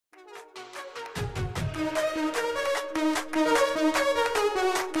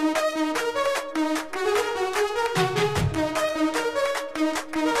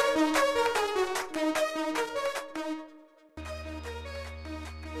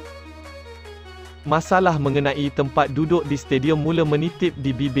Masalah mengenai tempat duduk di stadium mula menitip di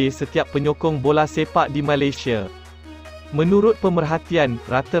bibir setiap penyokong bola sepak di Malaysia. Menurut pemerhatian,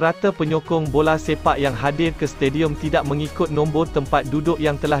 rata-rata penyokong bola sepak yang hadir ke stadium tidak mengikut nombor tempat duduk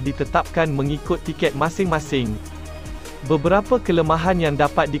yang telah ditetapkan mengikut tiket masing-masing. Beberapa kelemahan yang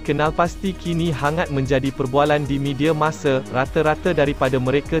dapat dikenalpasti kini hangat menjadi perbualan di media massa. Rata-rata daripada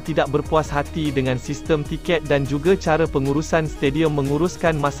mereka tidak berpuas hati dengan sistem tiket dan juga cara pengurusan stadium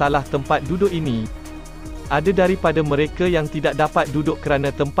menguruskan masalah tempat duduk ini. Ada daripada mereka yang tidak dapat duduk kerana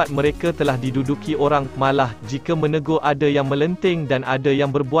tempat mereka telah diduduki orang, malah, jika menegur ada yang melenting dan ada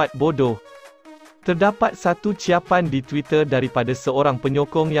yang berbuat bodoh. Terdapat satu ciapan di Twitter daripada seorang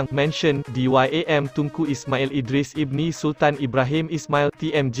penyokong yang mention DYAM Tunku Ismail Idris Ibni Sultan Ibrahim Ismail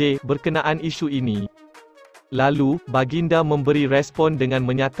TMJ berkenaan isu ini. Lalu, baginda memberi respon dengan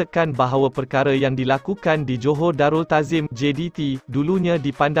menyatakan bahawa perkara yang dilakukan di Johor Darul Ta'zim JDT dulunya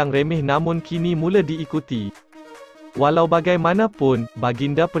dipandang remeh namun kini mula diikuti. Walau bagaimanapun,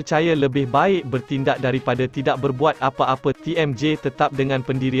 baginda percaya lebih baik bertindak daripada tidak berbuat apa-apa. TMJ tetap dengan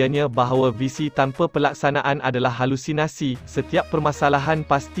pendiriannya bahawa visi tanpa pelaksanaan adalah halusinasi. Setiap permasalahan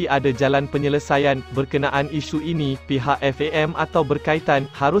pasti ada jalan penyelesaian. Berkenaan isu ini, pihak FAM atau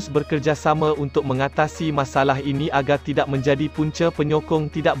berkaitan harus bekerjasama untuk mengatasi masalah ini agar tidak menjadi punca penyokong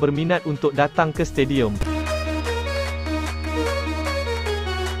tidak berminat untuk datang ke stadium.